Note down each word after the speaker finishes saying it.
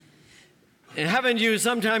Haven't you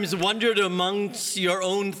sometimes wondered amongst your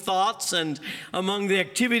own thoughts and among the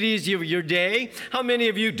activities of your day? How many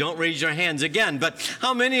of you, don't raise your hands again, but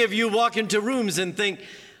how many of you walk into rooms and think,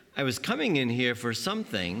 I was coming in here for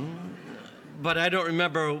something, but I don't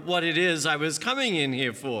remember what it is I was coming in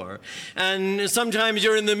here for. And sometimes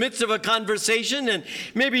you're in the midst of a conversation and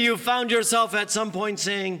maybe you found yourself at some point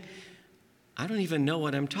saying, I don't even know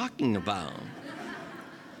what I'm talking about.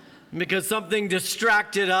 Because something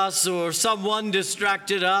distracted us or someone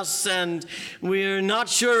distracted us and we're not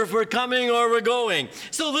sure if we're coming or we're going.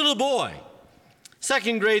 So a little boy,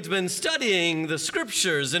 second grade's been studying the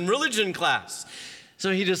scriptures in religion class.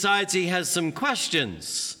 So he decides he has some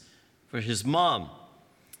questions for his mom.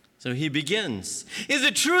 So he begins. Is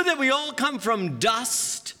it true that we all come from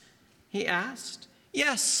dust? He asked.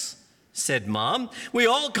 Yes, said Mom. We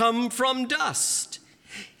all come from dust.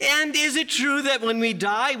 And is it true that when we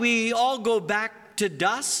die, we all go back to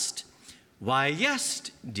dust? Why,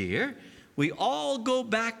 yes, dear, we all go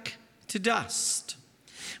back to dust.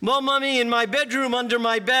 Well, Mommy, in my bedroom under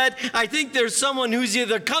my bed, I think there's someone who's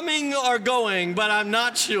either coming or going, but I'm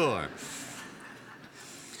not sure.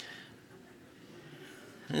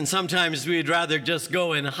 And sometimes we'd rather just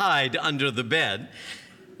go and hide under the bed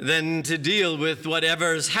than to deal with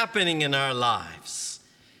whatever's happening in our lives.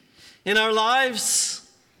 In our lives,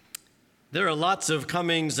 there are lots of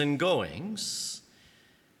comings and goings,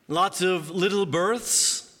 lots of little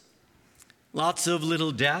births, lots of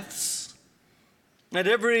little deaths, at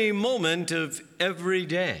every moment of every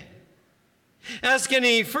day. Ask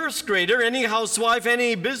any first grader, any housewife,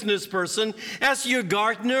 any business person, ask your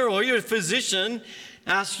gardener or your physician,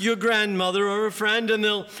 ask your grandmother or a friend, and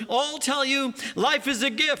they'll all tell you life is a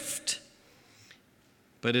gift,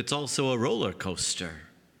 but it's also a roller coaster.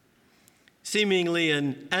 Seemingly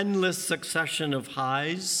an endless succession of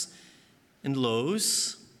highs and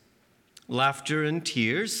lows, laughter and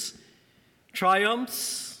tears,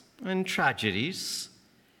 triumphs and tragedies.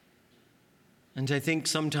 And I think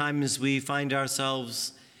sometimes we find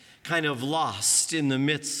ourselves kind of lost in the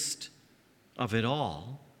midst of it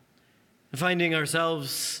all, finding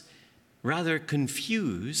ourselves rather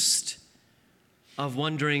confused of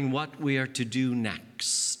wondering what we are to do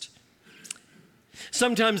next.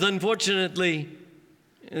 Sometimes, unfortunately,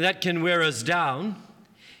 that can wear us down.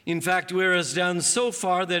 In fact, wear us down so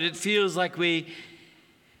far that it feels like we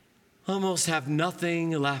almost have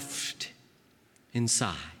nothing left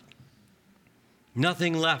inside.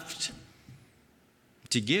 Nothing left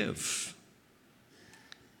to give.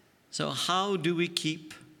 So how do we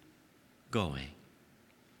keep going?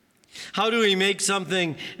 How do we make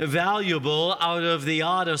something valuable out of the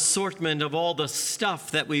odd assortment of all the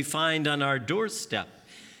stuff that we find on our doorstep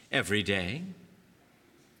every day?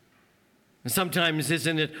 Sometimes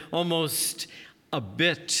isn't it almost a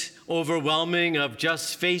bit overwhelming of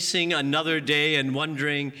just facing another day and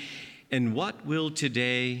wondering, and what will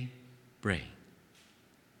today bring?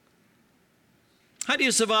 How do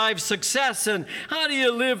you survive success, and how do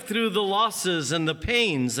you live through the losses and the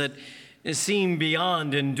pains that seem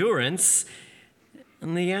beyond endurance?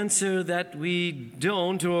 And the answer that we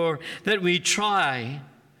don't, or that we try,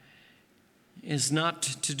 is not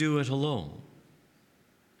to do it alone.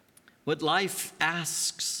 What life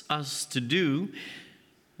asks us to do,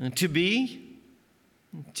 to be,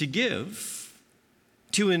 to give,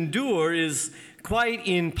 to endure, is quite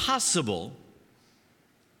impossible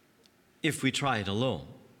if we try it alone.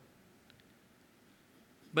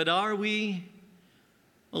 But are we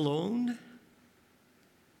alone?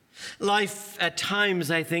 Life at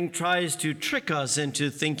times, I think, tries to trick us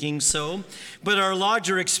into thinking so, but our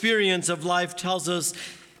larger experience of life tells us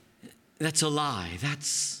that's a lie.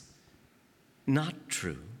 That's not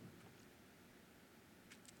true.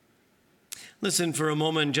 Listen for a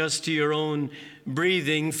moment just to your own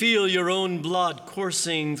breathing. Feel your own blood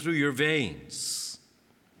coursing through your veins.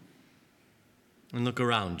 And look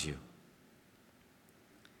around you.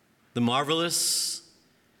 The marvelous,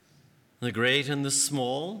 the great and the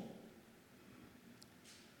small,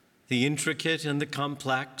 the intricate and the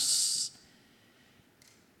complex,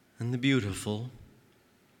 and the beautiful,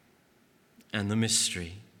 and the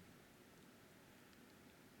mystery.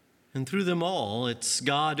 And through them all, it's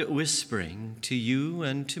God whispering to you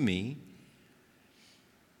and to me,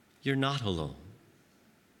 you're not alone.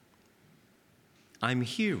 I'm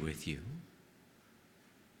here with you,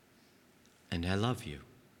 and I love you.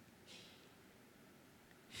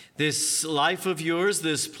 This life of yours,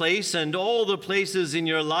 this place and all the places in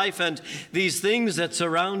your life and these things that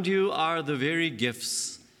surround you are the very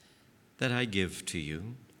gifts that I give to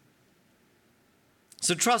you.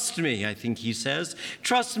 So trust me, I think he says.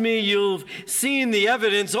 Trust me, you've seen the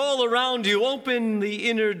evidence all around you. Open the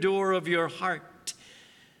inner door of your heart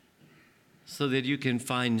so that you can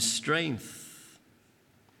find strength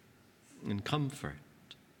and comfort.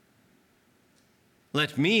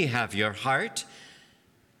 Let me have your heart.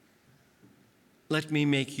 Let me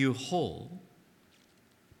make you whole.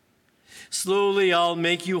 Slowly I'll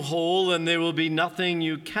make you whole, and there will be nothing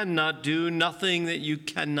you cannot do, nothing that you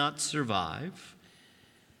cannot survive.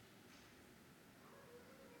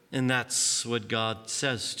 And that's what God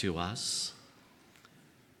says to us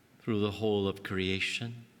through the whole of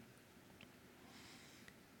creation.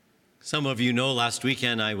 Some of you know last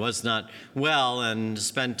weekend I was not well and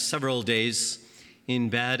spent several days in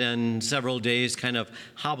bed and several days kind of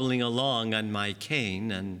hobbling along on my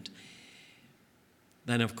cane. And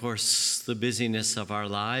then, of course, the busyness of our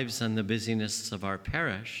lives and the busyness of our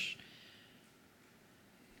parish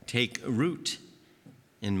take root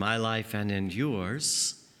in my life and in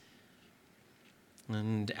yours.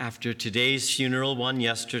 And after today's funeral, one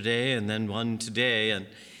yesterday and then one today, and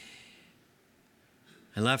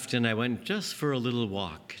I left and I went just for a little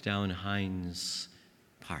walk down Hines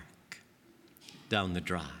Park, down the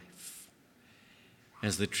drive,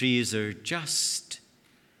 as the trees are just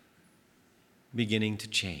beginning to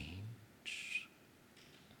change.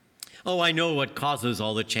 Oh, I know what causes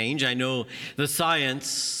all the change. I know the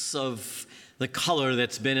science of the color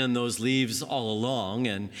that's been in those leaves all along,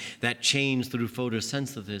 and that change through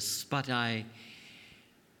photosynthesis, but I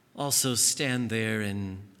also stand there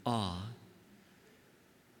in awe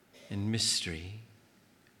and mystery,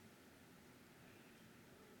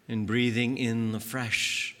 and breathing in the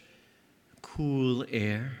fresh, cool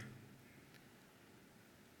air,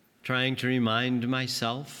 trying to remind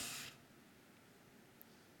myself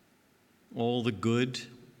all the good,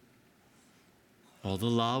 all the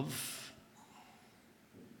love,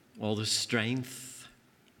 all the strength,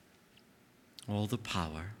 all the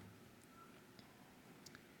power.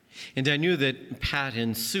 And I knew that Pat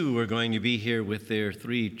and Sue were going to be here with their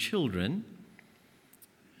 3 children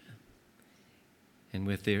and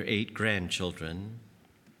with their 8 grandchildren.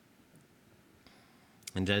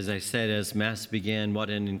 And as I said, as Mass began,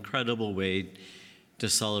 what an incredible way to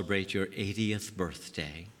celebrate your 80th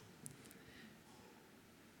birthday.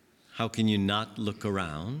 How can you not look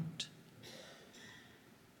around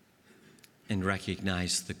and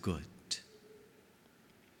recognize the good?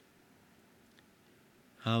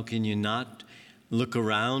 How can you not look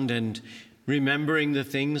around and remembering the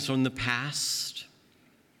things from the past?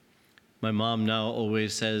 My mom now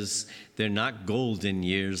always says they're not golden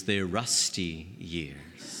years, they're rusty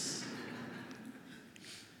years.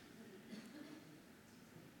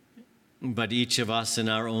 But each of us in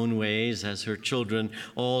our own ways, as her children,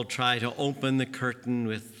 all try to open the curtain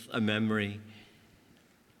with a memory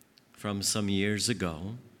from some years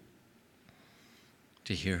ago,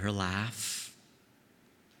 to hear her laugh,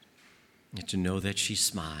 and to know that she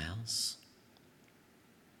smiles,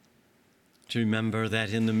 to remember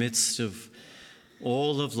that in the midst of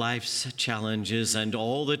all of life's challenges and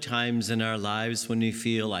all the times in our lives when we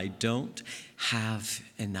feel I don't have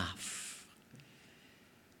enough,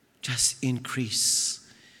 just increase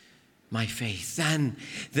my faith.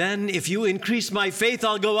 Then if you increase my faith,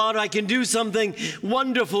 I'll go out, I can do something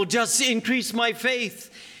wonderful. Just increase my faith.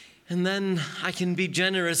 And then I can be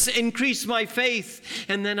generous. Increase my faith,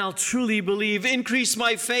 and then I'll truly believe. Increase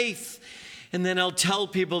my faith, and then I'll tell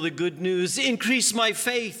people the good news. Increase my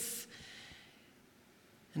faith,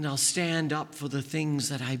 and I'll stand up for the things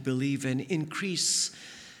that I believe in. Increase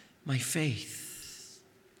my faith.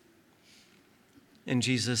 And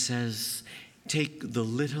Jesus says, take the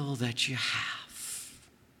little that you have.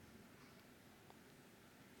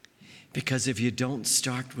 Because if you don't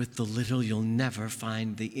start with the little, you'll never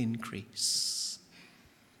find the increase.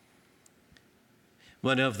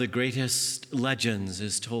 One of the greatest legends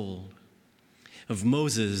is told of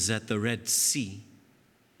Moses at the Red Sea.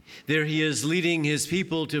 There he is leading his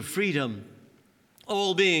people to freedom,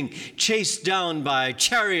 all being chased down by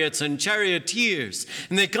chariots and charioteers.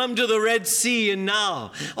 And they come to the Red Sea, and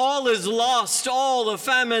now all is lost, all the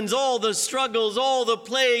famines, all the struggles, all the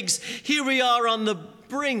plagues. Here we are on the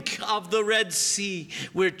brink of the Red Sea.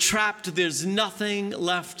 We're trapped. There's nothing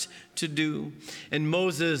left to do. And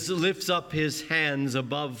Moses lifts up his hands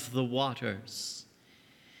above the waters.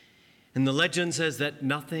 And the legend says that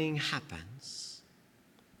nothing happens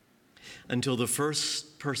until the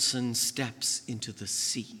first person steps into the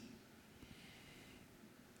sea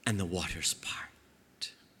and the waters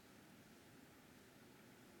part.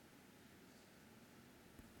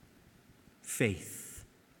 Faith,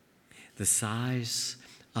 the size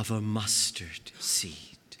of a mustard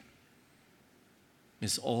seed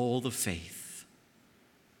is all the faith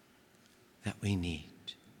that we need.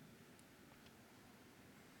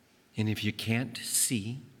 And if you can't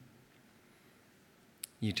see,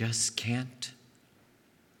 you just can't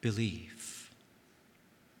believe.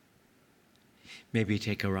 Maybe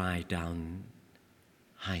take a ride down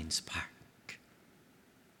Hines Park.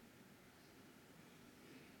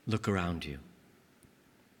 Look around you.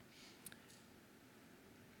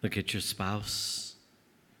 Look at your spouse,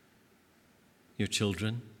 your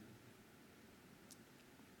children,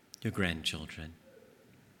 your grandchildren.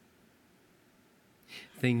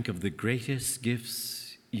 Think of the greatest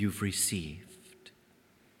gifts you've received,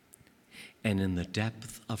 and in the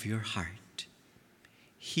depth of your heart,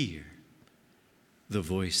 hear the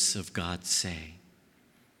voice of God say,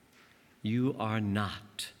 "You are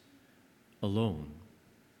not alone.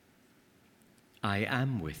 I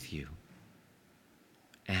am with you,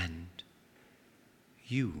 and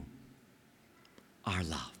you are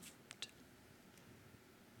loved."